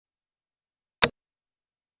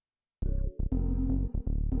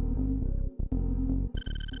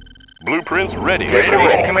Blueprints ready.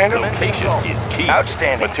 Destination, Commander. Implementation is key.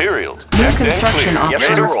 Outstanding. Materials. New checked and construction cleared. options.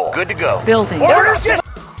 Ready to roll. Good to go. Building. Orders just...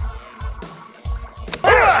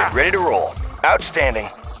 Ready to roll. Outstanding.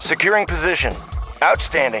 Securing position.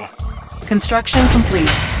 Outstanding. Construction complete.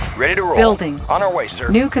 Ready to roll. Building. On our way, sir.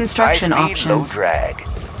 New construction High speed, low options. drag.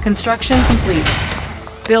 Construction complete.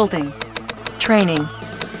 Building. Training.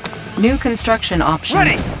 New construction options.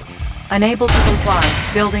 Ready. Unable to comply.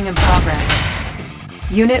 Building in progress.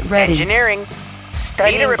 Unit ready. Engineering.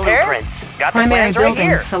 Studying blueprints. Got the Primary plans right building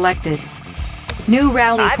here. selected. New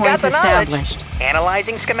rally I've got point the knowledge. established.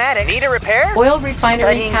 Analyzing schematics. Need a repair? Oil refinery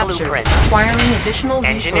Studying captured. blueprints. Acquiring additional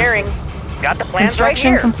Engineering. resources. Got the plans right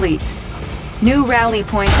Construction here. complete. New rally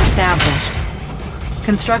point established.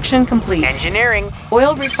 Construction complete. Engineering.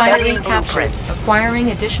 Oil refinery Studying captured. blueprints.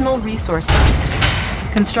 Acquiring additional resources.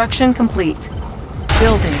 Construction complete.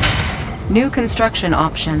 Building. New construction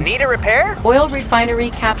options. Need a repair? Oil refinery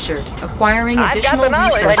captured. Acquiring I've got additional the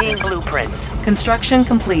knowledge. Studying resources. blueprints. Construction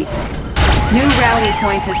complete. New rally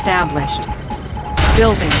point established.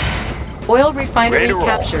 Building. Oil refinery Ready to roll.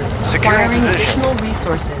 captured. Securing Acquiring position. additional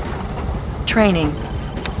resources. Training.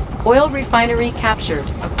 Oil refinery captured.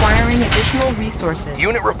 Acquiring additional resources.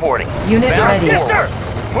 Unit reporting. Unit Bound ready. forward. Yes,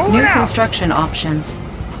 sir. Moving New out. construction options.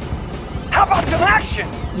 How about some action?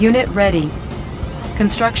 Unit ready.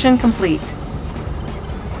 Construction complete.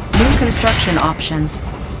 New construction options.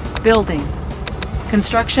 Building.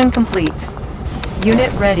 Construction complete.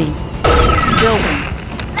 Unit ready. Building.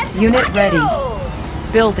 Unit ready.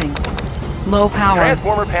 Building. Low power.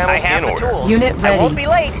 Transformer panel I have in the order. tools. Unit I won't ready. be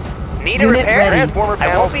late. Need a Unit repair? ready. Transformer I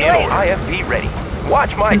panel won't be in late. order. IFV ready.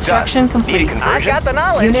 Watch my Construction dust. complete. Need a I've conversion? got the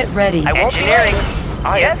knowledge. Unit ready. I won't Engineering. be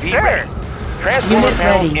late. Yes, IFV sir. ready. Transformer Unit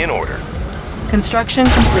panel ready. in order. Construction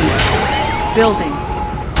complete. Building.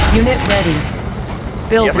 Unit ready.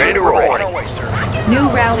 Building. Ready to roll. Reporting. On our way, sir. New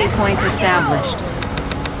rally point established.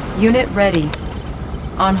 Unit ready.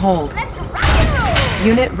 On hold.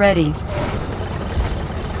 Unit ready.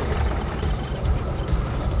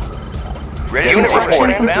 Ready to Construction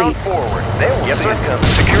report. complete. Bound forward. They will yes, sir.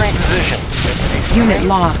 Securing position. Unit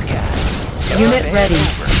lost. Unit ready.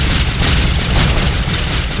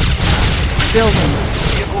 Building.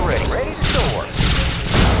 Vehicle ready. Ready to soar.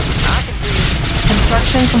 I can see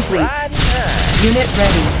Construction complete. right in time. Unit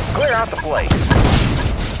ready. Clear out the place.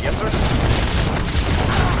 Yes, sir.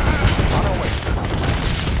 On our way, sir.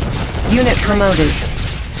 Unit promoted.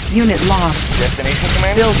 Unit lost. Destination,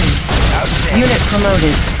 Commander. Building. Outstanding. Unit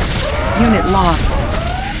promoted. Unit lost.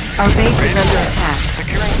 Our base is under attack.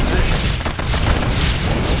 Securing position.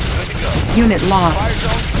 Good to go. Unit lost. Fire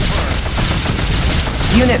zone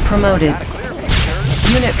confirmed. Unit promoted. Got a clear view,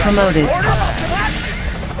 sir. Unit promoted.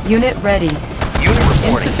 Unit ready. Unit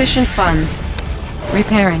reporting. Insufficient funds.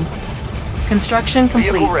 Repairing. Construction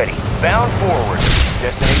complete. Vehicle ready. Bound forward.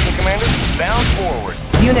 Destination, Commander. Bound forward.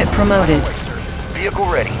 Unit promoted. Wait, sir. Vehicle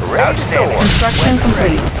ready. Outstanding. Construction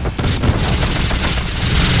complete.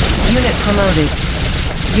 Unit promoted.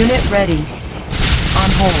 Unit ready. On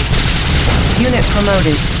hold. Unit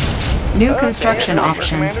promoted. New construction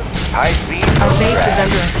options. High speed. Our base is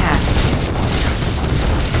under attack.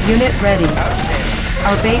 Unit ready.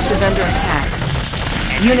 Our base is under attack.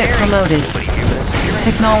 Unit promoted.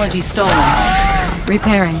 Technology stolen.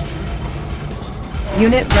 Repairing.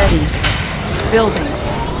 Unit ready. Building.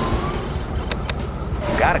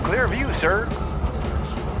 Got a clear view, sir.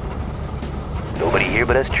 Nobody here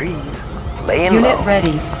but us trees. Laying Unit low.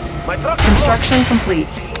 ready. My truck Construction complete.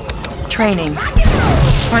 Training.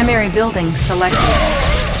 Primary building selected.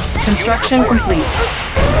 Construction complete.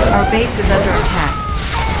 Our base is under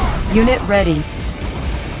attack. Unit ready.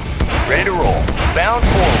 ready to roll. Bound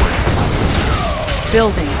forward.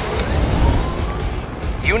 Building.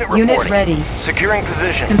 Unit reporting. Unit ready. Securing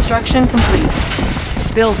position. Construction complete.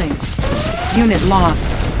 Building. Unit lost.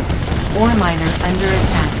 Ore miner under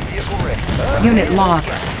attack. Vehicle ready. Unit lost.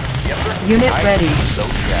 Yes, sir. Unit ready. So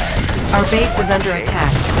drag. Our base is under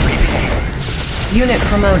attack. Unit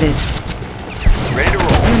promoted. Ready to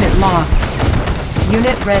roll. Unit lost.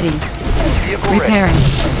 Unit ready. Vehicle Repairing.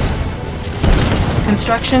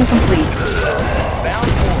 Construction complete. ready. Bound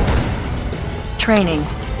forward. Training.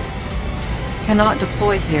 Cannot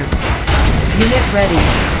deploy here. Unit ready.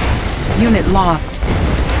 Unit lost.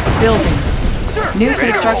 Building. New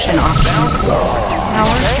construction options.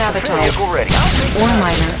 Power sabotage. Vehicle ready. Ore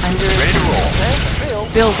miner under Ready to attack. roll.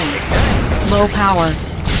 Building. Low power.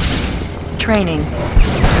 Training.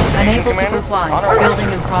 Unable to comply.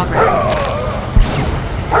 Building in progress.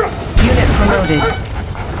 Unit promoted.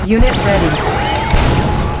 Unit ready.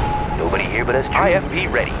 Nobody here but us.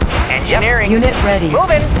 IFP ready. Engineering. Unit ready.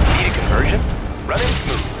 Moving. Need a conversion? Running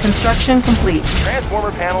smooth. Construction complete.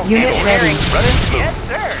 Transformer panel Unit in ready. order. Running smooth. Yes,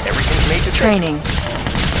 sir. Everything's made to fit. Training.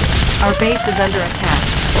 Our base is under attack.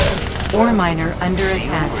 Ore miner under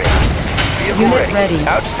attack. Vehicle Unit ready.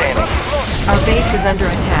 Outstanding. Our base is under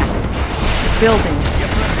attack. Building.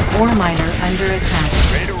 Ore miner under attack.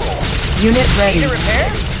 Ready to roll. Unit ready. Repair?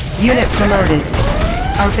 Unit promoted.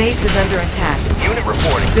 Our base is under attack. Unit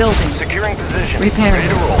reporting. Building. Securing position. Repairing. Ready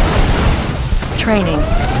to roll. Training.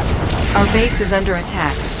 Our base is under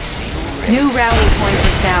attack. New rally point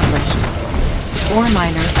established. Ore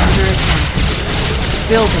miner under attack.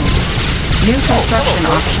 Building. New construction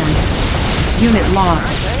options. Unit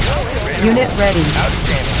lost. Unit ready.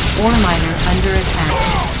 Outstanding. Ore miner under attack.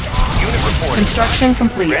 Unit reporting. Construction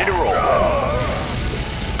complete. Ready to roll.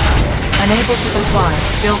 Unable to comply.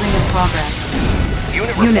 Building in progress.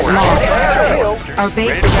 Unit Unit reporting. lost. Our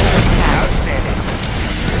base is under attack. Outstanding.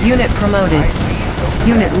 Unit promoted.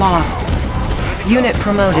 Unit lost. Unit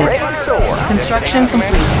promoted. Ready to soar. Construction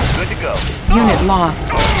complete. Good to go. Unit lost.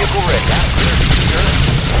 Vehicle ready.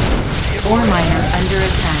 Ore miner under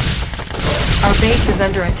attack. Our base is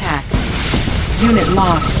under attack. Unit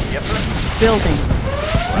lost. Yes, sir. Building.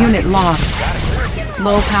 Unit lost.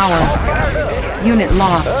 Low power. Unit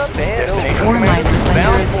lost. Ore miner under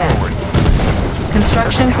Bound attack. forward.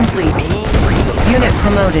 Construction complete. Unit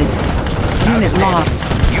promoted. Unit lost.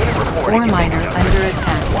 Unit reporting. Ore miner under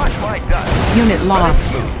attack. Watch my dust. Unit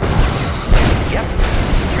lost. Yep.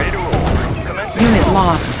 Ready to roll. Commencing. Unit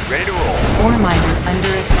lost. Ready to roll. Ore miner under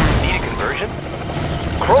attack. Need a conversion?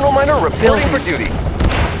 Chrono miner reporting Building. for duty.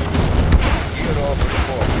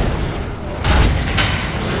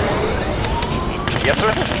 Yes,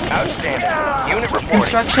 sir. Outstanding. Unit reporting.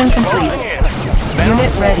 Construction complete. Bound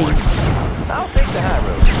Unit ready. I'll take the high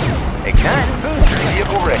road. It can.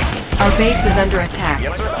 Vehicle ready. Our base is under attack.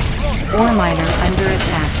 Yes, sir. Ore miner under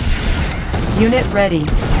attack. Unit ready.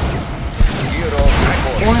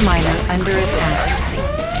 Ore miner under attack.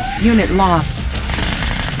 Unit lost.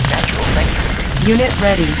 Natural sanctuary. Unit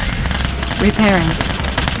ready. Repairing.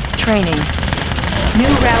 Training.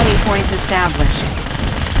 New rally point established.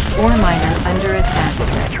 Ore miner under attack.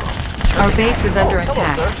 Natural. Our base is under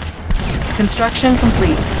attack. Construction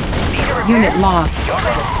complete. Unit lost.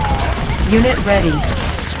 Unit ready.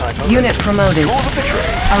 Unit promoted. Tools of the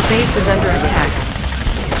trade. Our base is under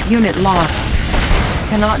attack. Unit lost.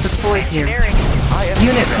 Cannot deploy here.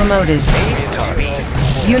 Unit promoted.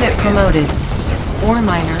 Unit promoted. Ore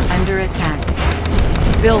miner under attack.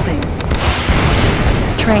 Building.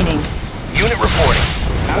 Training. Unit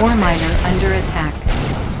reporting. Ore miner under attack.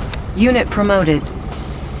 Unit promoted.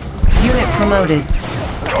 Unit promoted.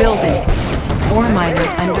 Building. Ore miner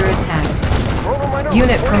under attack. Chrono miner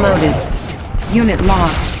Unit promoted. Unit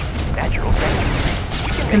lost. Natural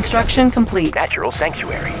sanctuary. Construction complete. Natural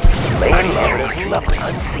sanctuary. Laying low. Lovely.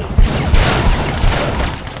 Unseen.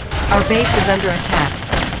 Our base is under attack.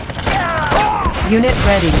 Unit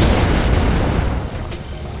ready.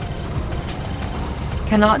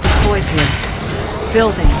 Cannot deploy here.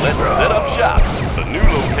 Building. Let's set up shop. The new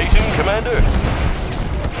location, Commander.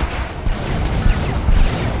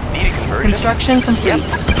 Need a conversion? Construction complete.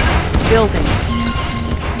 Building.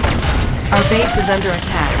 Our base is under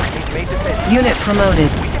attack. Everything's made to fit. Unit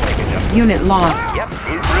promoted. We can make adjustments. Unit lost. Yep.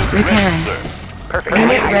 Blueprint Repairing. ready, sir. Perfect.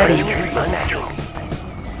 Unit ready. Unnatural.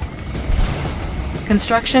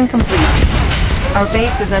 Construction complete. Our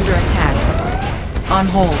base is under attack. On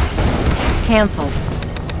hold. Cancelled.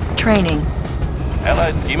 Training.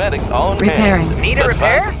 Allied schematics on Repairing. hand. Need a Let's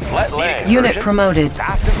repair? find Flat land. Unit promoted.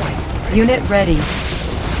 Fast and light. Unit ready.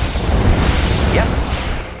 Yep.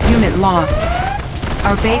 Unit lost.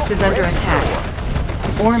 Our base is under attack.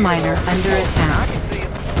 Ore miner under attack.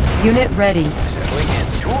 Unit ready. Settling in.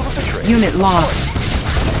 Tools of the trade. Unit lost.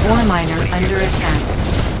 Ore miner under attack.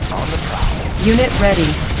 On the prowl. Unit ready.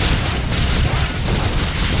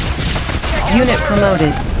 Unit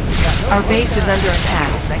promoted. Our base is under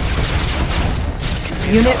attack.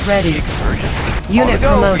 Unit ready. Unit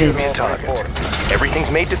promoted. Be a target.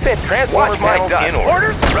 Everything's made to fit. Transformer Watch my panels dust. in order.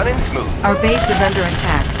 Running smooth. Our base is under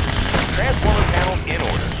attack. Transformer panels in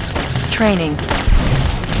order. Training.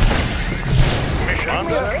 Mission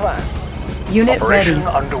plan. Unit ready.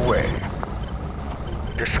 Underway.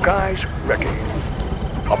 Disguise ready.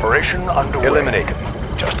 Operation underway. Eliminate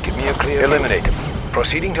him. Just give me a clear. Eliminate him.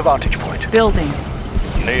 Proceeding to vantage point. Building.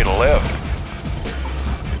 Need a left.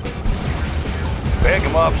 Pick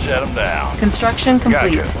him up, shut him down. Construction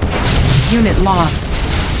complete. Gotcha. Unit lost.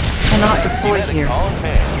 Cannot deploy Schematics here. on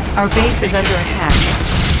hand. Our base is under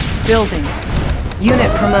attack. Building.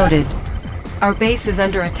 Unit promoted. Our base is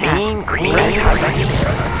under attack. Green.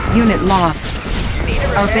 Unit lost.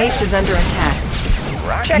 Our base is under attack.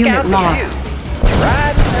 Check Unit out the lost. view.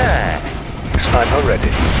 Right there. Sniper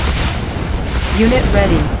ready. Unit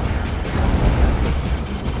ready.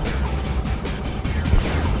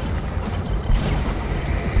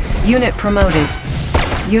 Unit promoted.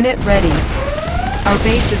 Unit ready. Our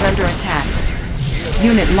base is under attack.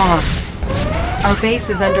 Unit lost. Our base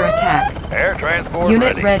is under attack. Air transport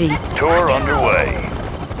Unit ready. Tour underway.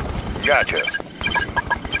 Gotcha.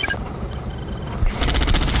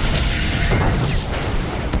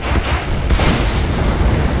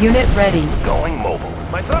 Unit ready. Going mobile.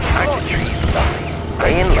 My throat's full. Trees, lovely.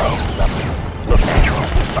 Laying low. Look natural.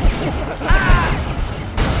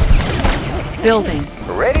 Building.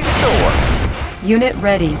 Ready to soar. Unit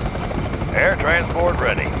ready. Air transport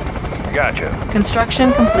ready. Gotcha.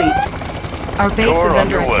 Construction complete. Our base Tour is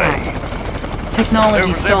under underway. attack. Technology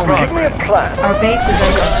Maneuvers in stolen. progress. Give me a plan. Our base is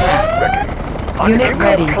under attack. Ready. Unit Give me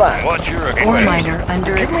ready. a plan. What's your request? Ore miner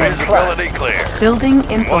under attack. Visibility clear. Building What's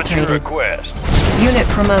your infiltrated. request? Unit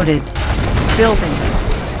promoted. Building.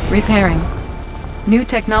 Repairing. New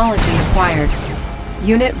technology acquired.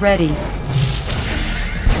 Unit ready.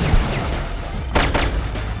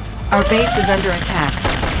 Our base is under attack.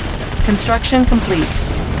 Construction complete.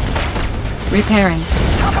 Repairing.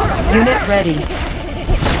 Unit ready.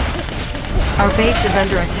 Our base is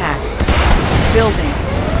under attack. Building.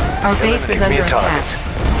 Our base is Give me under a target.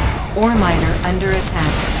 attack. Ore miner under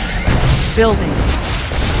attack. Building.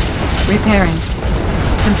 Repairing.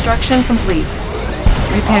 Construction complete.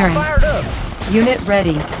 Repairing. Fired up. Unit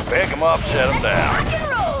ready. Pick them up, set them down.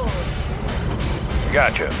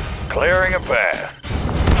 Gotcha. Clearing a path.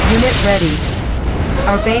 Unit ready.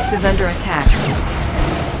 Our base is under attack.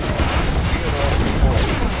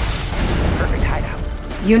 Perfect hideout.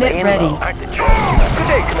 Unit Laying ready. low. Good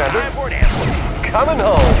day, Commander. Time for an ambush. Coming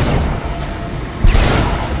home.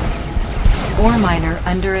 Ore miner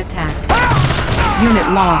under attack. Unit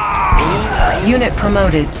lost. Unit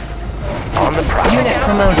promoted. On the prowl. Unit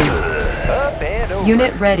promoted. Up and over.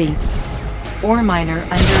 Unit ready. Ore miner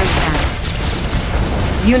under attack.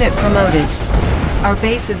 Unit promoted. Our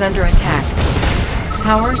base is under attack.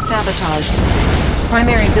 Power sabotaged.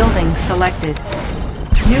 Primary building selected.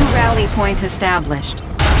 New rally point established.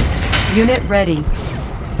 Unit ready.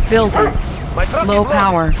 Building. My throat Low is low.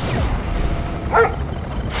 power.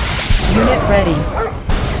 Unit ready.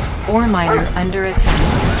 Ore miner under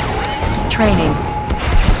attack. Training.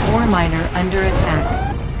 Ore miner under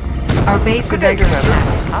attack. Our base is under attack.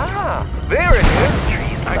 Ah, there it is.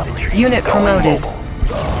 Trees, lovely trees. Unit Going promoted.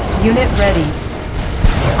 mobile. Unit ready.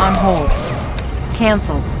 On hold.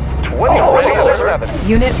 Cancel. 2047.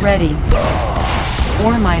 Unit ready.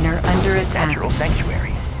 Ore miner under attack. Natural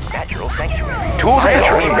sanctuary. Natural sanctuary. Tools and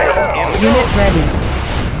train ready. Unit ready.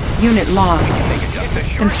 Unit lost.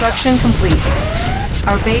 Construction complete.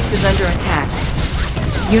 Our base is under attack.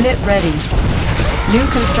 Unit ready. New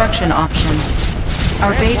construction options.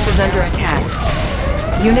 Our base is under attack.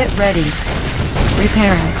 Unit ready.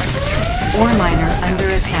 Repairing. Ore miner under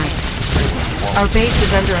attack. Our base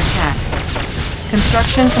is under attack.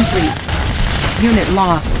 Construction complete. Unit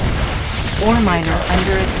lost. Ore miner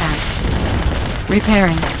under attack.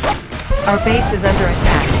 Repairing. Our base is under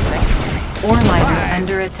attack. Ore miner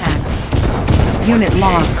under attack. Unit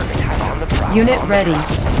lost. Unit ready.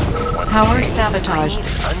 Power sabotaged.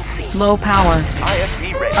 Low power.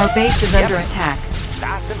 IFV ready. Our base is under attack.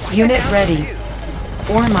 Unit ready.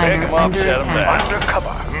 Ore Pick miner 'em up, under set 'em attack. down.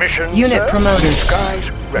 Undercover. Mission, Unit sir. promoted. Skies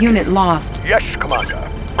ready. Unit lost. Yes, Commander.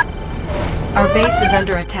 Our base is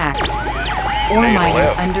under attack. Ore Need a miner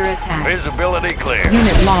lift. under attack. Visibility clear.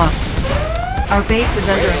 Unit lost. Our base is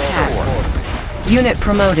under attack. Unit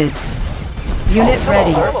promoted. Unit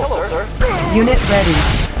ready. Hello, sir. Unit ready.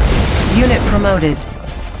 Unit promoted.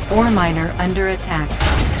 Ore miner under attack.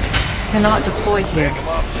 Cannot deploy here. Pick 'em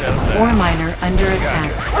up, set 'em down. Ore miner under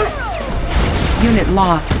attack. Unit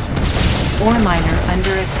lost. Ore miner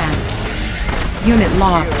under attack. Unit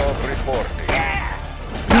lost.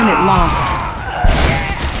 Unit lost.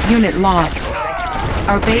 Unit lost.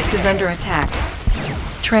 Our base is under attack.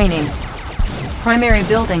 Training. Primary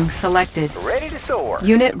building selected. Ready to soar.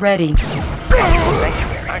 Unit ready. Natural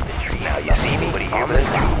sanctuary. Now you see me, but here's the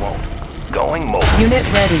problem. Going mobile. Unit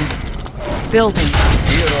ready. Building.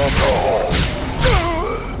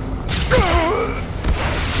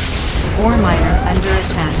 Ore miner under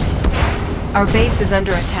attack. Our base is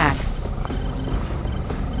under attack.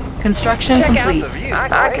 Construction Check out complete. the view.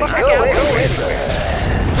 I can go anywhere.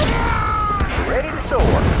 Ready to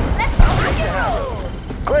soar.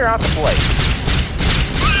 Clear out the place.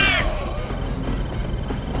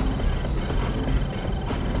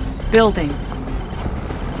 Building.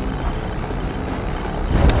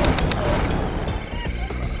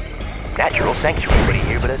 natural sanctuary. Nobody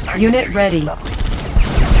here but us. Unit ready. Lovely.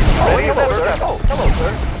 Hello,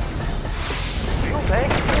 sir. Fuel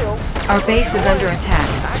tank filled. Our base is under attack.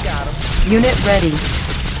 I got him. Unit ready.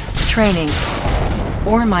 Training.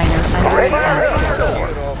 Ore miner under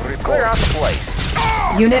attack. Clear out the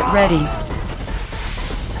place. Unit ready.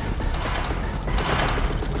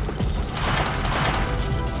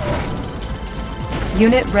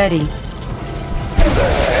 Unit ready.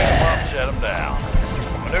 Shut them down.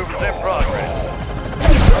 Maneuvers in progress.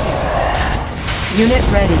 Unit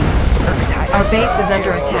ready. Our base is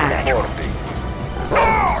under attack.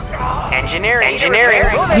 Engineering.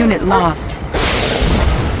 Unit lost.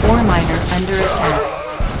 Ore miner under attack.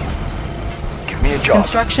 Give me a job.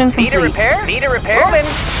 Construction complete. Need a repair?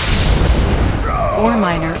 Ore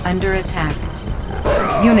miner under attack.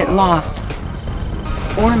 Unit lost.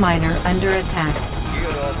 Ore miner under attack.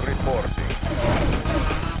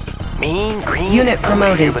 Mean green. Unit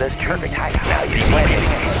promoted. But us perfect height. Now you're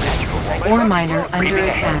slamming. Ore miner under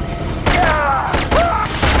attack.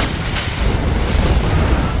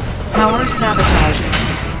 Power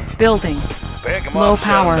sabotage. Building. Pick 'em Low up, shut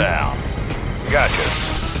 'em power. down. Gotcha.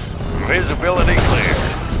 Visibility clear.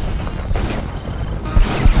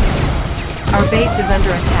 Our base is under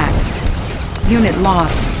attack. Unit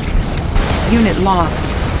lost. Unit lost.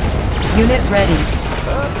 Unit ready.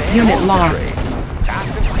 Unit lost.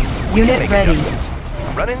 Unit ready.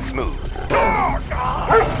 Running smooth.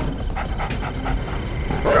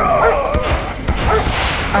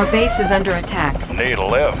 Our base is under attack. Need a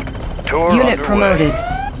lift. Tour Unit underway. promoted.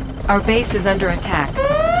 Our base is under attack.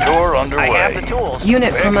 Tour underway. I have the tools.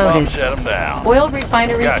 Unit Pick 'em up, promoted. shut 'em down. Oil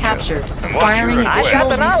refinery Gotcha. captured. What's Acquiring your request? additional I got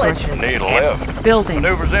the knowledge. resources. Need a lift. Building.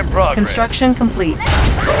 Maneuvers in progress. Construction complete.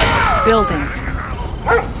 Building.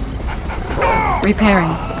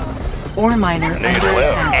 Repairing. Ore miner Need a under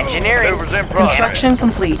lift. attack. Engineering. Maneuvers in progress. Construction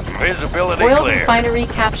complete. Visibility Oil clear. refinery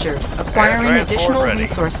captured. Acquiring Air transport additional ready.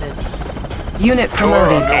 resources. Unit Tour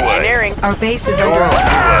promoted. underway. Engineering. Our base is Tour under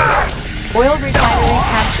attack. underway. Oil refinery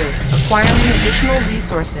captured. Acquiring additional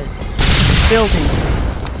resources. Building.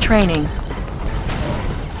 Training.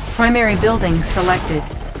 Primary building selected.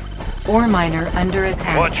 Ore miner under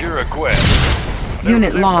attack. What's your request?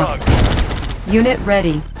 Unit Maneuvers in lost. progress. Unit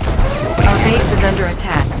ready. Our base is under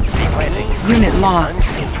attack. Unit lost.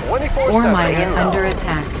 Ore miner under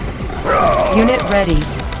attack. Unit ready.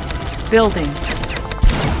 Building.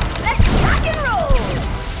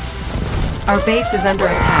 Our base is under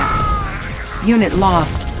attack. Unit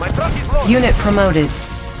lost. Unit promoted.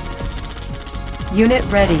 Unit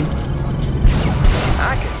ready.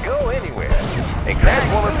 I can go anywhere.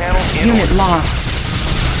 Transformer panels in Unit lost.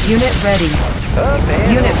 Unit ready. Up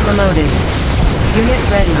and Unit promoted. Unit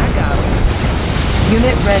ready. I got him.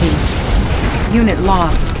 Unit ready. Unit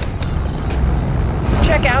lost.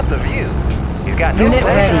 Check out the view. He's got no Unit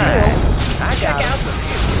ready. time. I got out the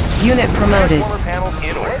view. Unit promoted. Transformer panels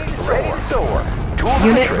in order. Ready to soar. Tools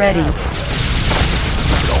Unit to ready.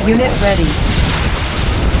 Unit ready.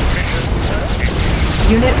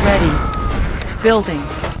 Unit ready. Building.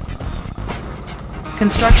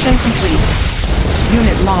 Construction complete.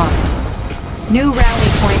 Unit lost. New rally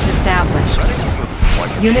point established.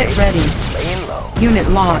 Unit ready. laying low. Unit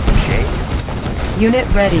lost. Shake. Unit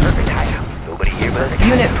ready. Perfect hideout. Nobody here but us.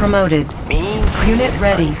 Unit promoted. Mean Unit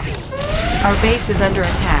ready. Our base is under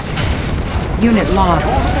attack. Unit lost.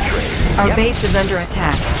 Our base is under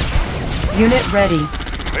attack. Unit ready.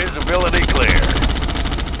 Visibility clear.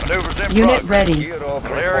 Maneuvers in Unit progress. ready.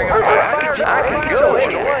 Clearing a path. I can go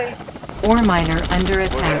anywhere. Ore miner under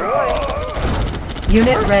attack.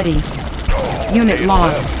 Unit ready. Unit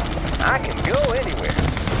lost. I can go anywhere.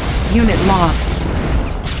 Unit lost.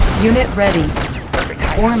 Unit ready.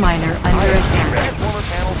 Ore miner under attack. Transformer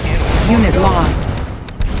panels in order. Unit lost.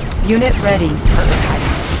 Unit ready.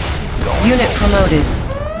 Unit promoted.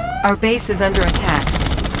 Our base is under attack.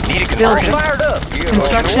 Need a Building. conversion. Fired up.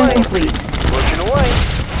 Construction complete. Pushing away.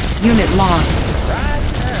 Unit lost. Right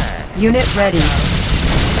time. Unit ready.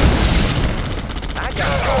 I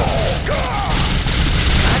got him.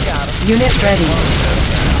 I got him. Unit ready.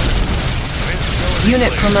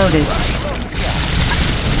 Unit promoted.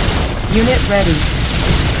 Unit ready.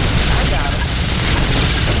 I got him.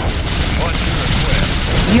 What's your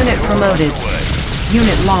request? Unit promoted. Underway.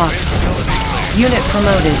 Unit lost. Unit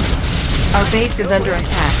promoted. Our base is under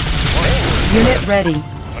attack. Unit ready.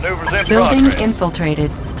 Maneuvers in Building progress.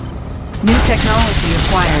 infiltrated. New technology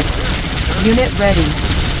acquired. Unit ready.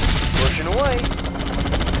 Pushing away.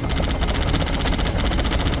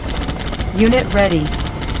 Unit ready.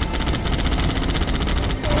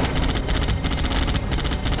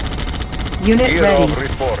 Unit ready.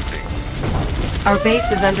 Reporting. Our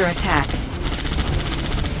base is under attack.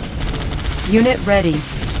 Unit ready.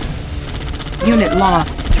 Unit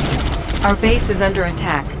lost. Our base is under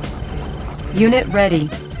attack. Unit ready.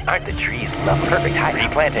 Aren't the trees lovely? Perfect height.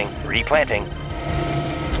 Replanting. Replanting.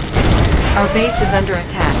 Our base is under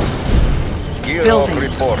attack. Gear Building. off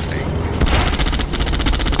reporting.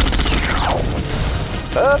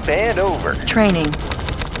 Up and over. Training.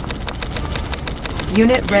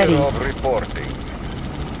 Unit ready. Gear off reporting.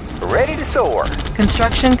 Ready to soar.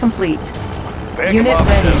 Construction complete. Pick 'em Unit up,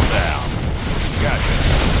 ready. set 'em down.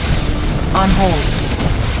 Gotcha. On hold.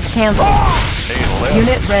 Cancel. Need a lift.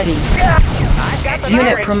 Unit ready. I've got the Unit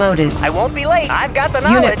knowledge. promoted. I won't be late. I've got the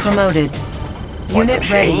knowledge. Unit promoted. Want Unit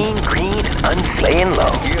some ready. Shane, green, and unslaying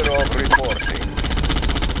low. Gear off reporting.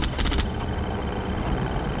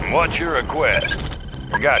 What's your request?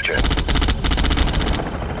 Gotcha.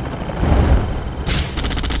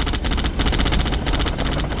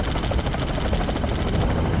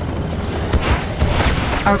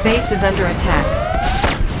 Our base is under attack.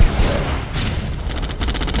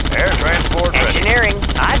 Air transport ready. Engineering.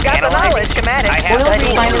 I've got the knowledge. Schematics. I have Oil the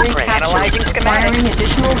refinery blueprint. Analyzing captured. schematics. Acquiring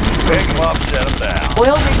additional Pick 'em resources. up, set 'em down.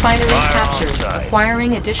 Oil refinery Fire on captured. site.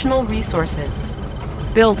 Acquiring additional resources.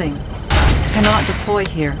 Building. Cannot deploy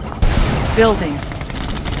here. Building.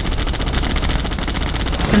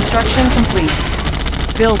 Construction complete.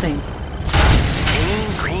 Building. Green,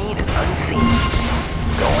 green, and unseen.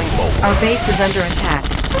 Going mobile. Our base is under attack.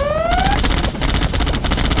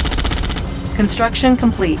 Construction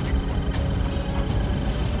complete.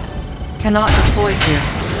 Cannot deploy here.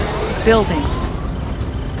 Building.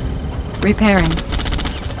 Repairing.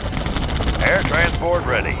 Air transport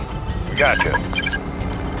ready. Gotcha.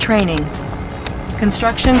 Training.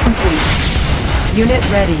 Construction complete. Unit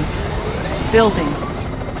ready. Building.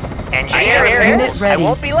 Engineering. Unit ready. I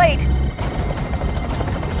won't be late.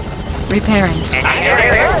 Repairing.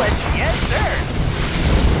 Engineering. Yes,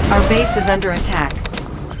 sir. Our base is under attack.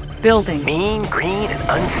 Building. Mean, green, and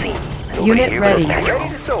unseen. Nobody Unit here but us ready. natural.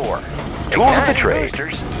 Ready to soar. Tools of the trade.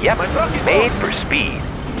 Yep. Made for speed.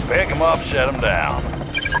 Pick 'em up, set 'em down.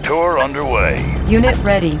 Tour underway. Unit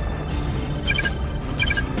ready.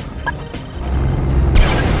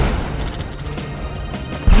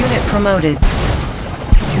 Unit promoted.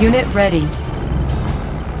 Unit ready.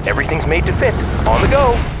 Everything's made to fit. On the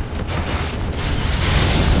go.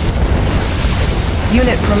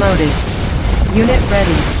 Unit promoted. Unit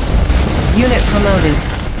ready. Unit promoted.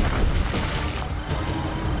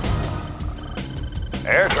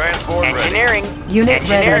 Air transport ready. Engineering. Unit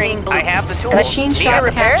Engineering. ready. I have the tools. Machine Need a shop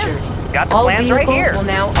repair? captured. Got the All plans vehicles right here. will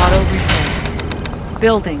now auto-repair.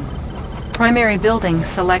 Building. Primary building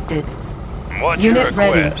selected. What's Unit your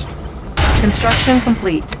ready. request? Construction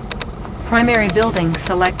complete. Primary building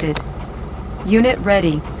selected. Unit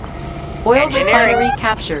ready. Oil Engineering. refinery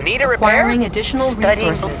captured. Need a repair? Acquiring additional Studying.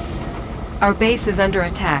 resources. Our base is under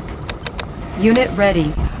attack. Unit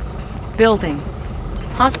ready. Building.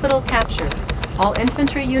 Hospital captured. All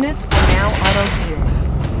infantry units will now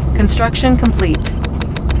auto-clear. Construction complete.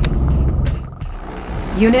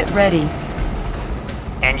 Unit ready.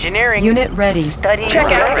 Engineering. Unit ready. Study. Check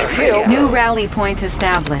out the field. New rally point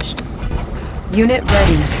established. Unit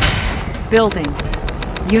ready. Building.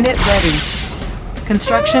 Unit ready.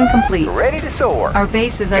 Construction complete. Ready to soar. Our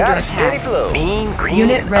base is under Got a steady attack. flow. Mean, green,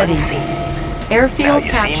 Unit and ready. unseen. Airfield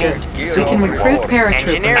Now you see me? captured. Gear We can on recruit board.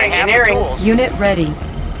 paratroopers. Engineering. Unit ready.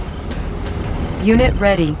 Unit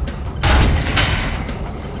ready.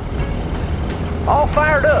 All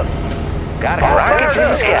fired up. Got a rockets in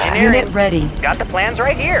the sky. Unit ready. Got the plans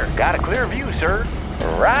right here. Got a clear view, sir.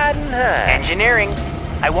 Riding high. Engineering.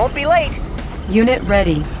 I won't be late. Unit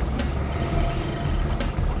ready.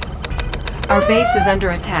 Our base is under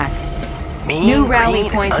attack. Mean, New rally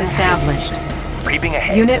green, point and unseen. established. Creeping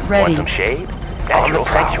ahead. Unit ready. Want some shade? Natural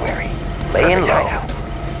sanctuary. Laying low.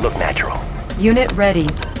 Look natural. Unit ready.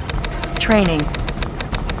 Training.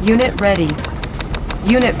 Unit ready.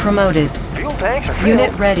 Unit promoted. Fuel tanks are filled.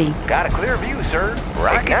 Unit ready. Got a clear view, sir.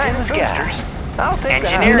 Rockets in the sky. I'll take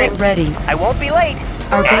that. Unit ready. I won't be late.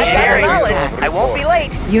 Our base is Engineering. under attack. I won't be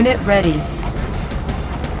late. Unit ready.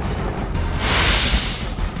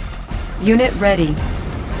 Unit ready.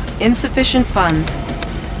 Insufficient funds.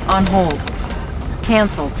 On hold.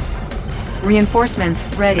 Cancelled. Reinforcements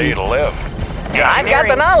ready. Need a lift. I've got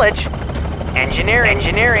the knowledge. Engineering.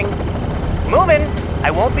 Moving. I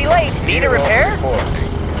won't be late. Need a repair?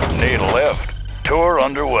 Need a lift. Tour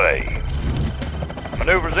underway.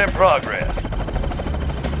 Maneuvers in progress.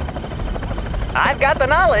 I've got the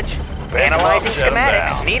knowledge. Pick 'em up, Analyzing set 'em schematics.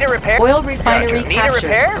 down. Need a repair? Oil refinery Gotcha. Need a captured.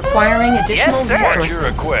 repair? Acquiring additional Yes, sir. What's your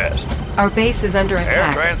resources. request? Our base is under Air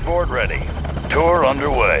attack. transport ready. Tour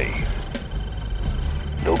underway.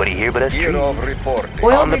 Nobody here but us trees.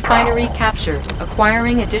 Oil refinery captured.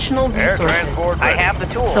 Acquiring additional Air resources. transport I ready. have the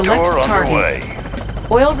tools. Select Tour target. underway.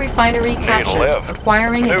 Oil refinery captured. left.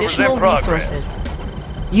 Acquiring Maneuvers additional in progress. resources.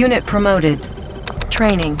 Unit promoted.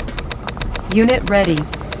 Training. Unit ready.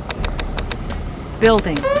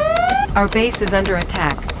 Building. Our base is under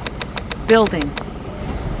attack. Building.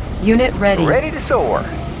 Unit ready. Ready to soar.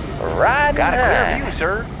 Riding Got a clear view,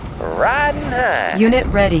 sir. Riding high. Unit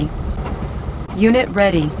ready. Unit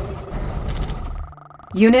ready.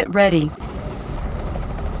 Unit ready.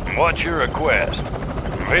 What's your request?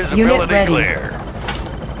 Unit Visibility ready. clear.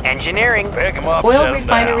 Engineering. Pick 'em up, Oil set 'em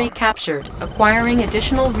refinery down. captured. Acquiring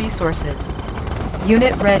additional resources.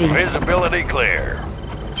 Unit ready. Visibility clear.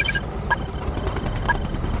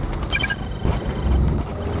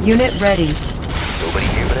 Unit ready. Nobody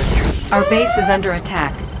here but us trees. Our base is under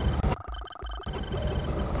attack.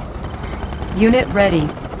 Unit ready.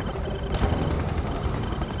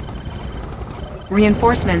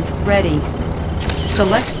 Reinforcements ready.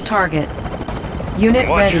 Select target. Unit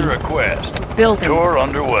What's ready. your request? Building. Tour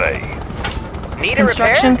underway. Need a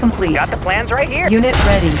Construction repair? complete. Got the plans right here. Unit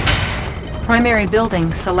ready. Primary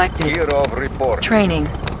building selected. Training.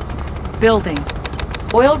 Building.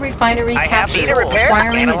 Oil refinery I have captured. need a repair.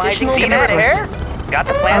 Acquiring Analyzing additional need a repair. resources. Got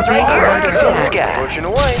the plans Our right base is here. under attack. Pushing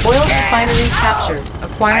away. Oil refinery captured.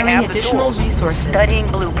 Acquiring I have the additional tools. resources. Studying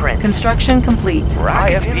blueprints. Construction complete.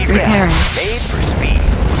 IFB Repairing. made for speed.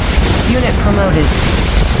 Unit promoted.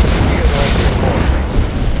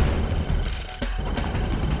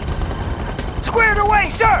 Squared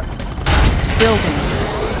away, sir. Building.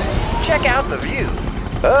 Check out the view.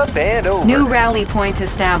 Up and over. New rally point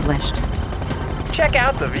established. Check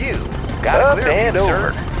out the view. Got up and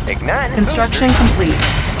over. Igniting. Construction complete.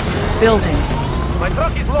 Building. My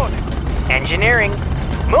truck is loaded. Engineering.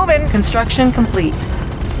 Moving. Construction complete.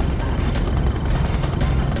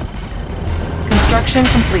 Construction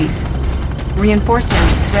complete.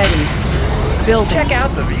 Reinforcements ready. Building. Check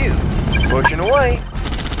out the view. Pushing away.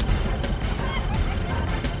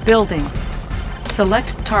 Building.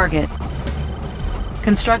 Select target.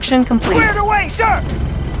 Construction complete. Squared away, sir.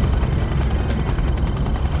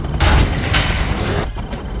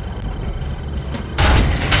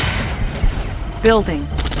 Building.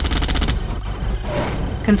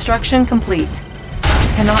 Construction complete.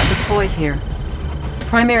 Cannot deploy here.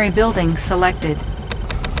 Primary building selected.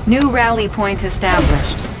 New rally point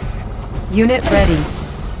established. Unit ready.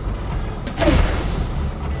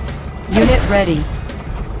 Unit ready.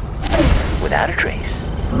 Without a trace.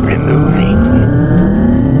 Removing.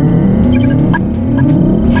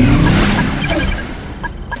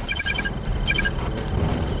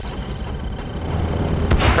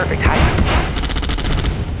 Perfect height.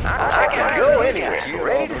 I can go anywhere.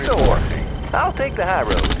 Ready to soar. I'll take the high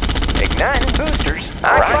road. Igniting boosters.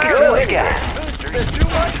 I can go anywhere. Boosters. There's too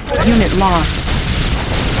much for Unit lost.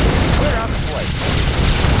 Clear out the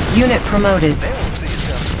place. Unit promoted. They won't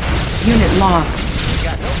see us coming. Unit lost.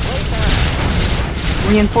 Got no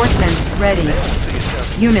playtime. Reinforcements ready. They won't see us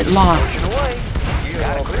coming. Unit lost. Pushing away. You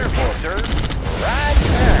got a clear view, sir. Right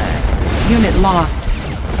time. Unit lost.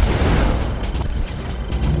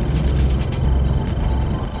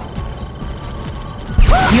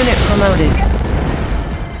 Unit promoted.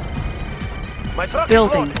 My truck is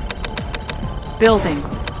Building. loaded. Building.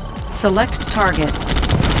 Select target.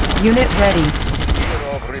 Unit ready.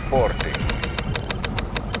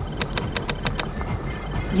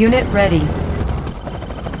 Unit ready.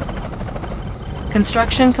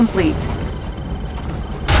 Construction complete.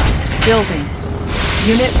 Building.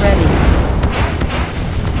 Unit ready.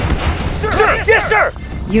 Sir, yes, sir.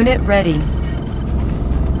 Unit ready.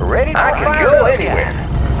 Ready to I can go anywhere.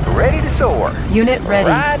 Ready to soar. Unit ready.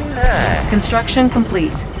 Riding high. Construction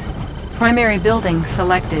complete. Primary building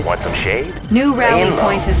selected. Want some shade? New rally Laying low.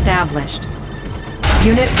 point established.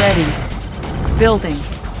 Unit ready. Building.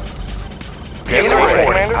 Yes,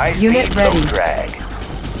 Commander. High Unit speed, ready. low drag.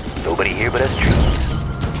 Nobody here but us trees.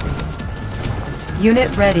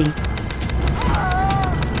 Unit ready.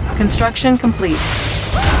 Construction complete.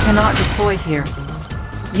 Cannot deploy here.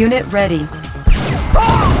 Unit ready.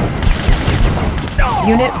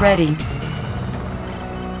 Unit ready.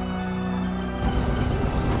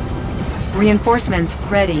 Reinforcements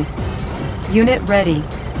ready. Unit ready.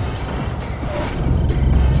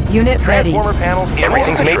 Unit ready. Transformer panels.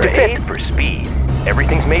 Everything's made to fit. For speed.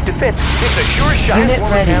 Everything's made to fit. It's a sure shot. Unit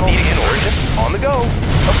Transformer ready. panels needing an origin. On the go.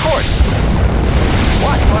 Of course.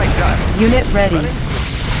 Watch my gun. Unit ready.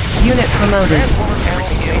 Unit promoted. Transformer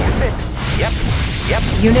panels made to fit. Yep. Yep.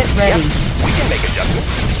 Unit ready. Yep. We can make adjustments.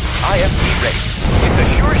 IFB ready. It's a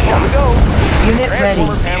sure shot. On the go. Unit ready.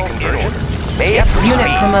 Transformer panels in order. Made for Unit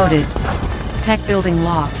speed. promoted. Tech building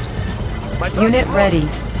lost. Unit ready.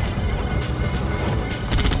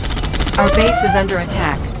 Our base is under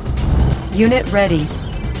attack. Unit ready.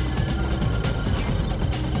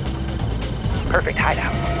 Perfect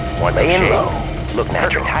hideout. Once laying low. Look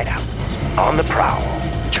natural. Perfect hideout. On the prowl.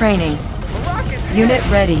 Training. Unit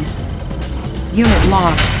ready. Unit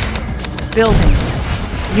lost. Building.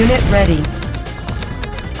 Unit ready.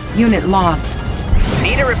 Unit lost.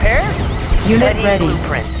 Need a repair? Unit Studying ready.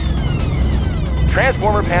 Blueprints.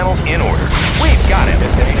 Transformer panels in order. We've got it.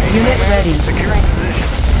 Unit ready. Securing position.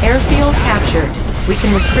 Airfield captured. We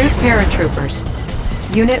can recruit paratroopers.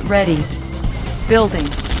 Unit ready. Building.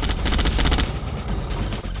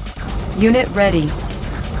 Unit ready.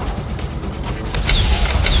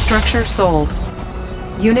 Structure sold.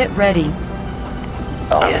 Unit ready.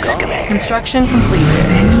 Yes, Commander. Construction complete.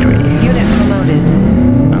 History. Unit promoted.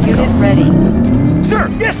 Unit ready. Sir!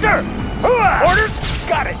 Yes, sir! Orders?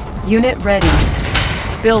 Got it. Unit ready.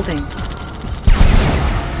 Building.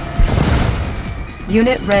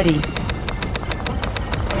 Unit ready.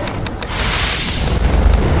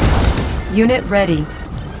 Unit ready.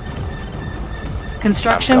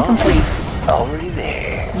 Construction complete. Already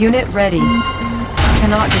there. Unit ready.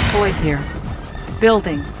 Cannot deploy here.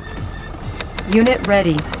 Building. Unit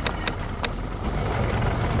ready.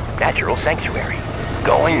 Natural sanctuary.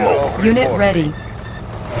 Going mobile. Unit ready.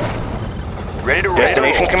 Ready to roll.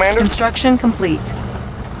 Destination, Commander? Construction complete.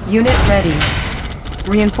 Unit ready.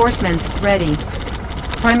 Reinforcements ready.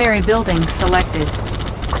 Primary building selected.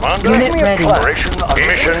 Commander, Unit ready. Operation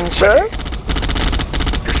mission, sir.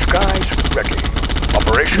 Disguise ready.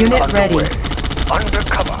 Operation Unit underway. ready.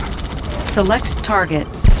 Undercover. Select target.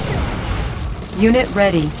 Unit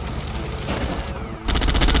ready.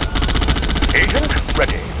 Agent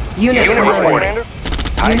ready. Unit promoted. Commander?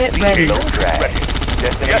 Unit ready. Low drag. Ready.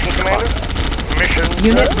 Destination, Yes, Commander? Mission,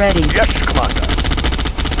 Unit sir. ready. Yes, Commander.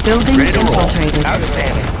 Building Ready to roll. infiltrated.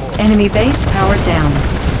 Outstanding. Enemy base powered down.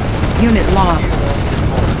 Unit lost.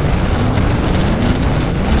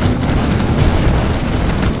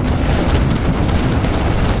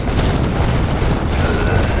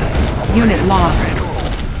 Unit lost.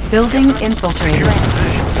 Building infiltrated.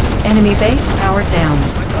 Enemy base powered down.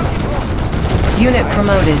 Unit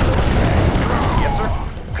promoted. Yes, sir.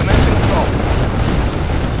 Commencing assault.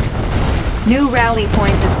 New rally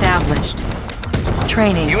point established.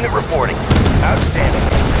 Training. Unit reporting. Outstanding.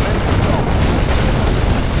 Commencing assault.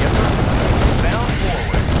 Yes, sir. Bound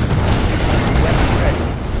forward. Weapon ready.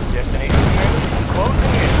 Destination, Commander?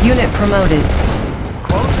 Closing in. Unit promoted.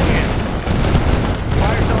 Closing in.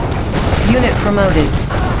 Fire zone. Unit promoted.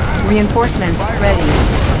 Reinforcements ready.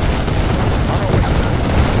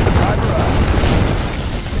 Driver up.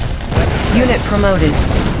 Unit promoted.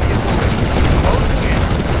 Closing in.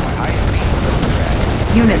 High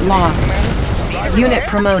speed. Unit lost. Unit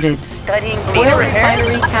promoted. Studying Oil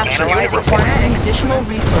refinery captured requiring additional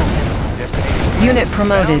resources. Unit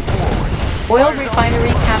promoted. Oil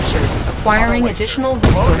refinery captured acquiring additional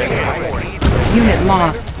resources. Unit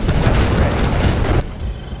lost.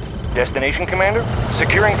 Destination, Commander?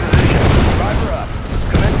 Securing position. Driver up.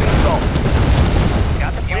 Commencing assault.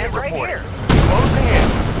 Got the unit right here. Closing in.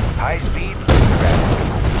 High speed.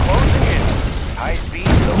 Closing in. High speed.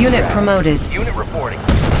 Unit promoted. Unit reporting.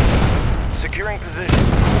 Securing position.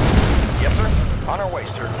 Yes, sir. On our way,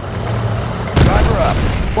 sir. Driver up.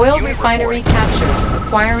 Oil Unit refinery reporting. captured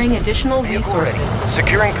acquiring additional Vehicle ready. resources.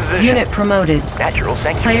 Securing position. Unit promoted. Natural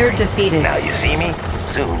sanctuary. Player defeated. Now you see me?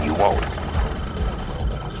 Soon you won't.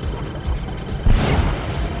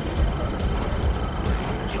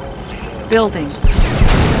 Building. Let's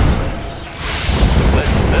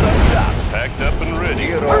set up shop. Packed up and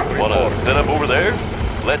ready. Wanna set up over there?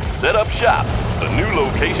 Let's set up shop. A new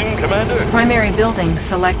location, Commander. Primary building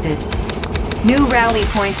selected. New rally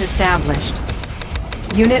point established.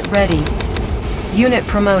 Unit ready. Unit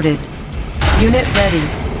promoted. Unit ready.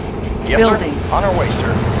 Yes, Building. sir. On our way,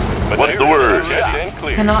 sir. What's the word? Ready and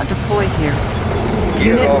clear. Cannot deploy here.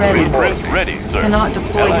 Unit ready. Blueprints ready, sir. Cannot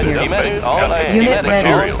deploy here. Schematics all hands. Unit ready.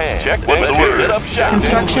 Material. Check what's the word. Set up shop.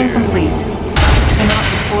 Construction complete. Cannot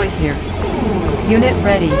deploy here. Unit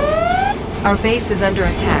ready. Our base is under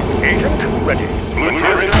attack. Agent ready.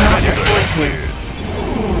 Blueprints Cannot ready, deploy sir. here.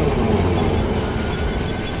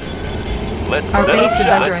 Let's Our set base up is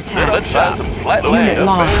shop. under attack. Let's find some flat Unit land.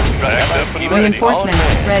 lost. Backed up and ready. Reinforcements All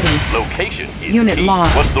hands. ready. Location is Unit key.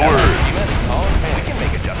 lost. What's the word? We can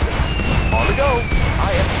make adjustments. On the go.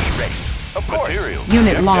 IFC ready. Of course. Material.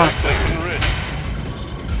 Unit Check, lost. check, and ready.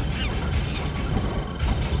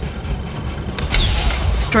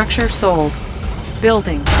 Structure sold.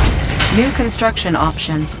 Building. New construction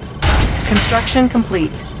options. Construction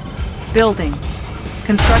complete. Building.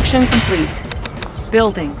 Construction complete.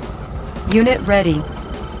 Building. Unit ready.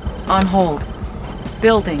 On hold.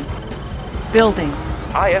 Building. Building.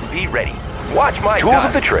 IFV ready. Watch my Tools dust.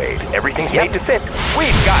 of the trade. Everything's made to fit.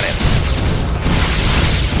 We've got it.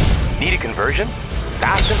 Need a conversion?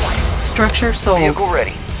 Fast and light. Structure sold. Vehicle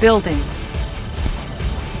ready. Building.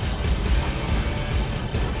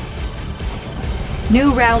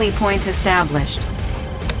 New rally point established.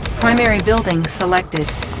 Primary building selected.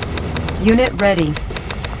 Unit ready.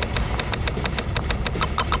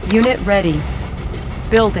 Unit ready.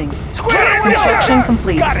 Building. Construction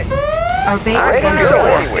complete. Got it. Our base is Ready under to soar.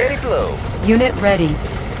 attack. Steady flow. Unit ready.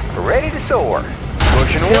 Ready to soar.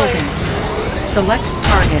 Pushing away. Building. Select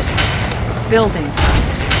target. Building.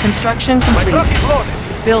 Construction My complete. truck is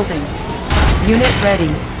loaded. Building. Unit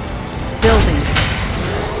ready. Building.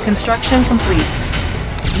 Construction complete.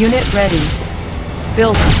 Unit ready.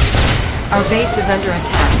 Building. Our base is under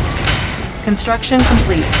attack. Construction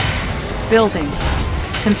complete. Building.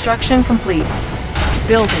 Construction complete.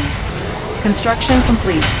 Building. Construction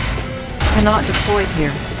complete. Cannot deploy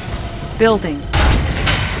here. Building.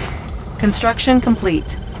 Construction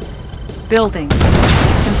complete. Building.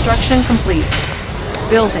 Construction complete.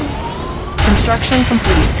 Building. Construction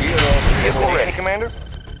complete. Vehicle ready, Commander.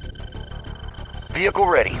 Vehicle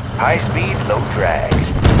ready. High speed, low drag.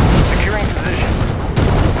 Securing position.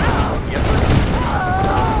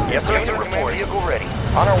 Yes, sir. Yes, sir. Report. Vehicle ready.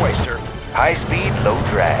 On our way, sir. High speed, low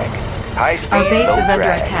drag. High speed, Our base low is under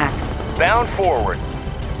drag. attack. Bound forward.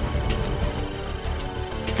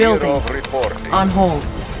 Building. On hold.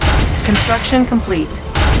 Construction complete.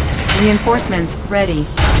 Reinforcements ready.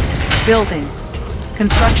 Building.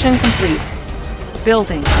 Construction complete.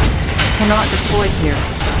 Building. Cannot deploy here.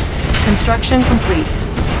 Construction complete.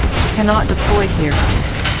 Cannot deploy here.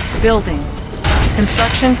 Building.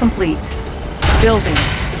 Construction complete. Building.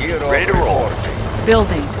 Ready to roll.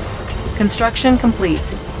 Building. Construction complete.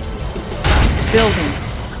 Building.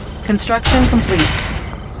 Construction complete.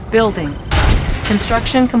 Building.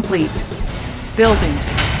 Construction complete. Building.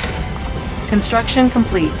 Construction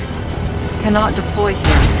complete. Cannot deploy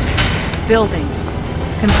here. Building.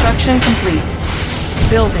 Construction complete.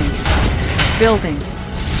 Building. Building.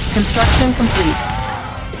 Construction complete.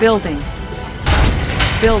 Building.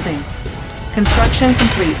 Building. Construction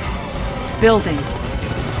complete. Building.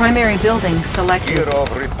 Primary building selected.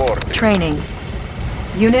 Training.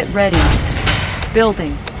 Unit ready.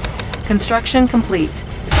 Building. Construction complete.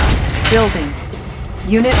 Building.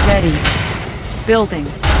 Unit ready. Building.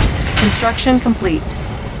 Construction complete.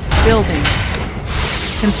 Building.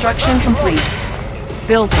 Construction complete.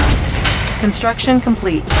 Building. Construction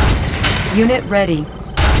complete. Unit ready.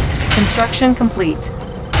 Construction complete.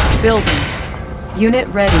 Building. Unit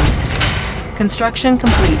ready. Construction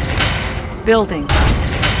complete. Building.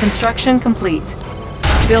 Construction complete.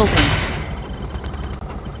 Building.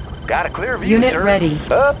 Got a clear view, Unit sir. ready.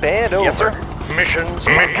 Up and over. Yes, sir. Missions.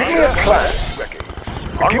 Give me a plan.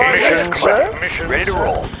 On my Mission, mission, sir. Mission, ready to sir.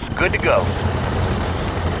 roll. Good to go.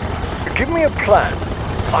 Give me a plan.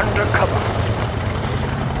 Undercover.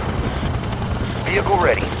 Vehicle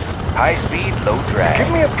ready. High speed, low drag.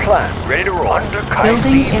 Give me a plan. Ready to roll. High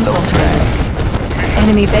Building speed, low infiltrated. drag.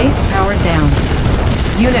 Enemy base powered down.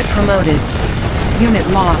 Unit promoted. Unit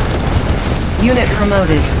lost. Unit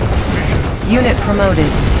promoted. Unit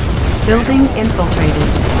promoted. Building infiltrated.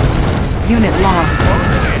 Unit lost.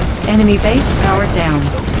 Enemy base powered down.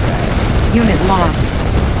 Unit lost.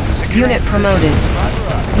 Unit promoted.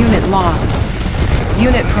 Unit lost.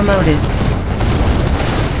 Unit promoted.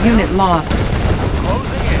 Unit lost.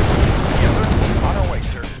 Closing in. Yes, sir. On our way,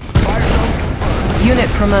 sir. Fire zone confirmed. Unit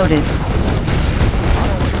promoted.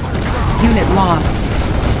 Unit lost.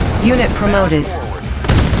 Unit promoted. Forward.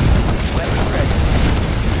 Weapon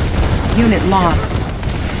ready. Unit lost.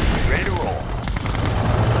 Ready to roll.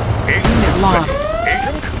 Unit lost.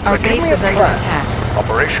 Agent? Our Give base me a is under plan. attack.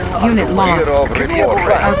 Operation Unit underway. lost. Give me a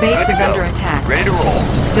plan. Our base Good is to go. under attack. Ready to roll.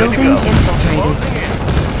 Building Good to go. infiltrated.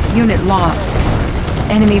 Closing in. Unit lost.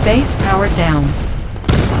 Enemy base powered down.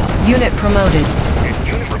 Unit promoted.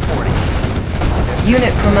 Unit reporting.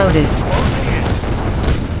 Unit promoted. Closing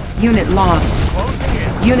in. Unit lost. Closing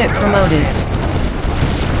in. Unit promoted.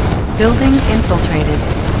 Building infiltrated.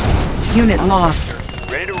 Unit lost.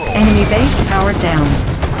 Ready to roll. Enemy base powered down.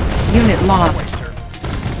 Unit lost.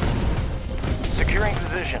 Securing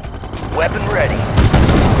position. Weapon ready.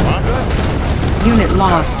 Unit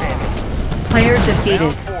lost. Player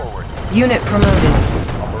defeated. Forward. Unit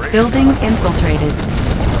promoted. Building infiltrated.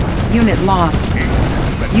 Unit lost.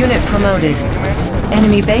 Unit promoted.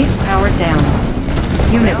 Enemy base powered down.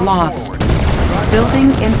 Unit lost.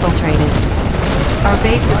 Building infiltrated. Our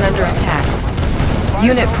base is under attack.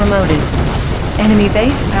 Unit promoted. Enemy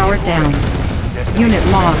base powered down. Unit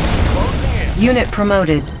lost. Unit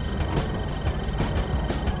promoted.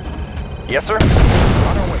 Yes, sir.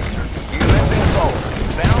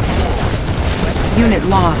 Unit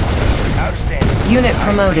lost. Unit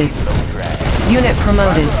promoted. Unit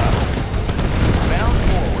promoted. Bound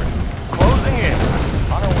forward. Closing in.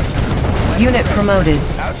 On our way, sir. Unit promoted.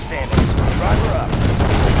 Outstanding. Driver up.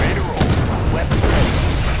 Ready to roll. Weapons ready.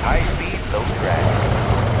 High speed, low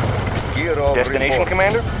drag. Gear of Destination, report.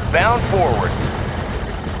 Commander? Bound forward.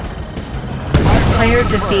 Player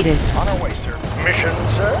defeated. On our way, sir. Mission,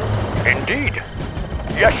 sir? Indeed.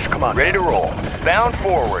 Yes, Commander. Ready to roll. Bound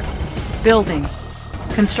forward. Building.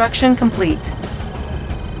 Construction complete.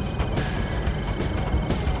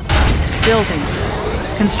 Building.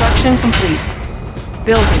 Construction complete.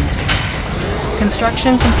 Building.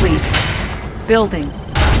 Construction complete. Building.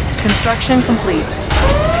 Construction complete.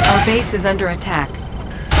 Our base is under attack.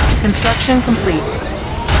 Construction complete.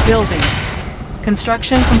 Building.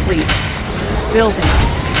 Construction complete. Building.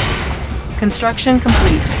 Construction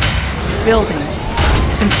complete. Building.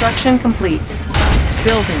 Construction complete.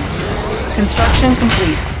 Building. Construction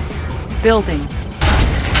complete. Building.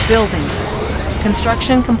 Building.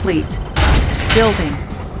 Construction complete. Building.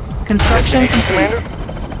 Construction complete.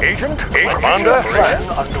 Agent? Commander? Plan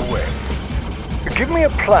underway. Give me a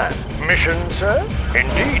plan. Mission, sir?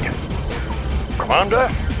 Indeed. Commander?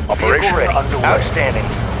 Operation ready. underway. Outstanding.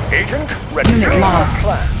 Agent? Ready. Unit lost.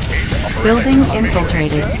 Plan. Building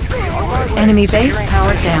infiltrated. Enemy base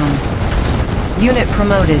powered down. Unit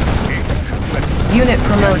promoted. Unit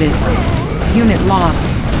promoted. Unit lost.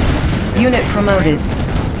 Unit promoted.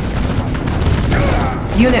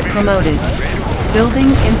 Unit promoted. Building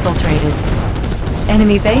infiltrated.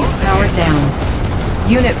 Enemy base powered down.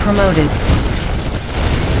 Unit promoted.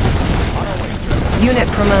 Unit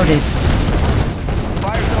promoted.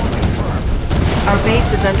 Fire zone confirmed. Our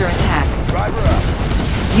base is under attack. Driver up.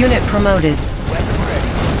 Unit promoted. Weapon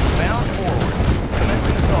ready. Bound forward.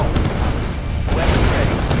 Commencing assault. Weapon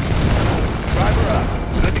ready. Driver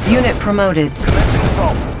up. Good to go. Unit promoted. Commencing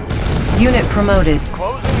assault. Unit promoted.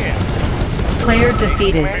 Closing in. Player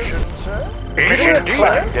defeated. Mission, sir? Mission Indeed.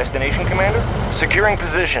 plan. Destination, Commander? Securing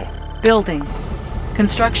position. Building.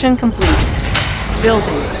 Construction complete.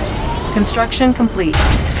 Building. Construction complete.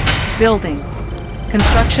 Building.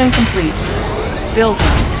 Construction complete. Building.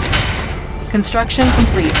 Construction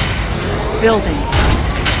complete. Building.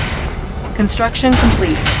 Construction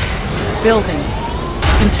complete. Building.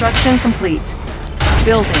 Construction complete.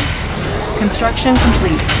 Building. Construction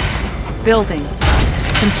complete. Building.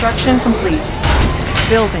 Construction complete.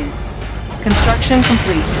 Building. Construction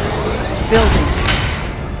complete. Building.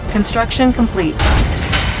 Construction complete.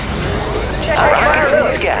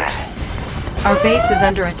 Our base is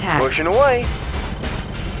under attack. Pushing away.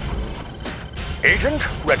 Agent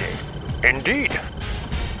ready. Indeed.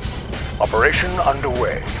 Operation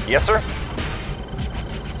underway. Yes, sir.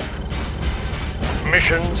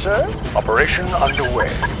 Mission, sir? Operation underway.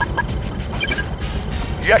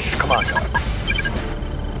 Yes, Commander.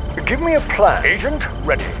 Give me a plan. Agent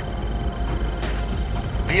ready.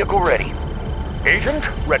 Vehicle ready. Agent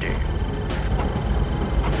ready.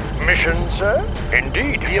 Mission, sir?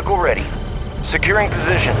 Indeed. Vehicle ready. Securing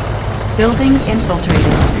position. Building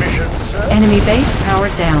infiltrated. Mission, sir? Enemy base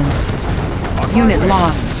powered down. Unit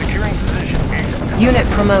lost. Securing position. Unit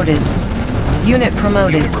promoted. Unit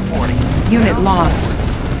promoted. Unit reporting. Unit lost.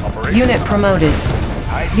 Operation Unit promoted.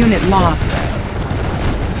 Unit lost.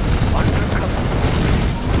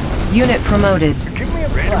 Unit promoted. Give me a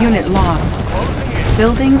plan. Unit lost. Closing in.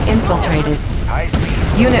 Building infiltrated. High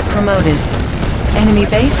speed. Unit promoted. Enemy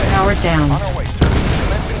base powered down. On our way, sir.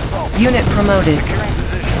 Commencing assault. Unit promoted. Securing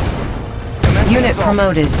position. Commencing Unit assault.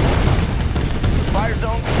 promoted. Fire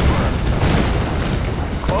zone confirmed.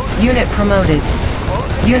 Closing Unit promoted.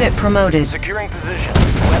 Closing Unit promoted. Securing position.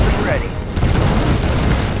 Weapon ready.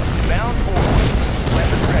 Bound forward.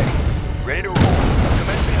 Weapon ready. Ready to roll.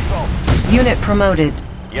 Commencing assault. Unit promoted.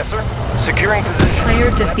 Yes, sir. Securing position. Player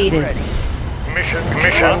Weapon defeated. ready. Mission,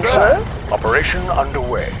 sir? Operation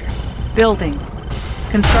underway. Building.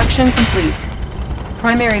 Construction complete.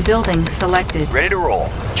 Primary building selected. Ready to roll.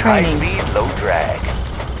 Training. High speed, low drag.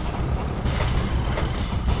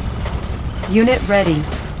 Unit ready.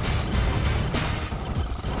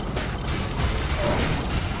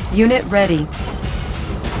 Unit ready.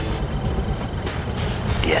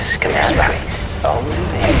 Yes, Commander. Only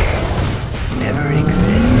there. Never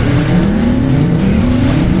exists.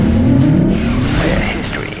 Their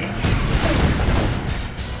history.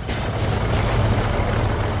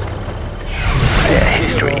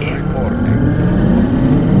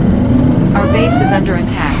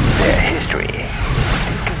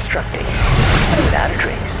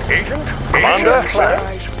 Agent? Commander?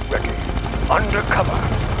 Supplies ready. Undercover.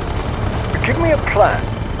 Give me a plan.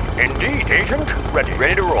 Indeed, Agent. Ready.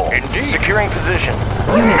 Ready to roll. Indeed. Securing position.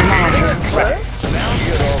 Unit lost. Now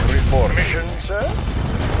you're all report. Mission, sir.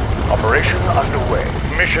 Operation underway.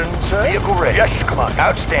 Mission, sir. Vehicle ready. Yes, Commander.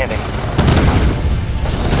 Outstanding.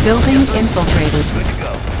 Building infiltrated. Good to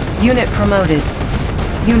go. Unit promoted.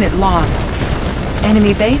 Unit lost.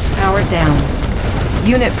 Enemy base powered down.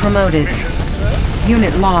 Unit promoted.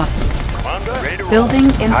 Unit lost. Ready to roll. Building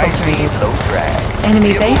High speed, infiltrated. low drag. Enemy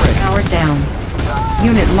Vehicle base ready. powered down.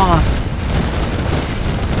 Unit lost.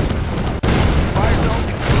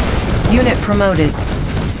 Unit promoted.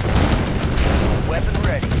 Weapon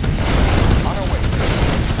ready. On our way.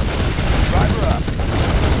 Driver up.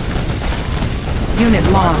 Unit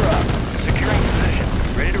lost. Driver up. Securing position.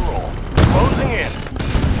 Ready to roll. Closing in.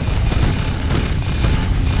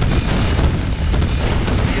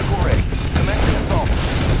 Vehicle ready. Commencing assault.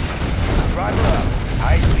 Driver up.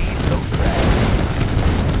 High speed, low drag.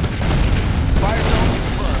 Fire zone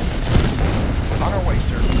confirmed. On our way,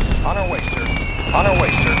 sir. On our way, sir. On our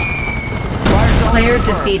way, sir. Fire zone Player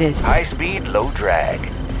confirmed. defeated. High speed, low drag.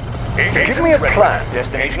 Give me a plan.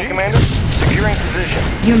 Destination, Commander. Securing position.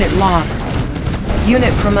 Unit lost.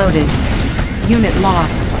 Unit promoted. Unit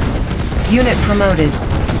lost. Unit promoted.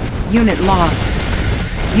 Unit lost.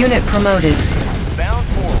 Unit promoted. Bound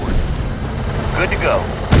forward. Good to go.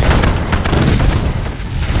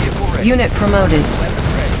 Vehicle ready. Unit promoted. Weapon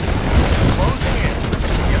ready. Closing in.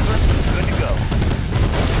 Yes, sir. Good to go.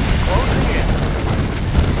 Closing in.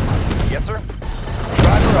 Yes, sir.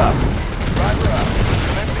 Driver up. Driver up.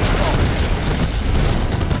 Commencing assault.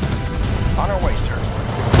 On our way, sir.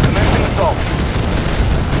 Commencing assault.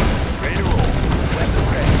 Ready to roll. Weapon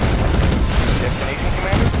ready. Destination,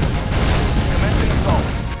 Commander. Commencing assault.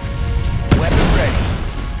 Weapon ready.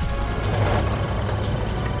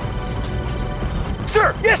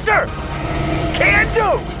 Sir! Yes, sir! Can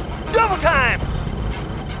do! Double time!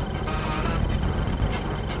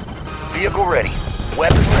 Vehicle ready.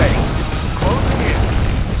 Weapon ready. Closing in.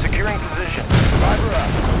 Securing position. Driver up.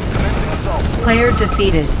 Commencing assault. Player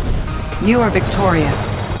defeated. You are victorious.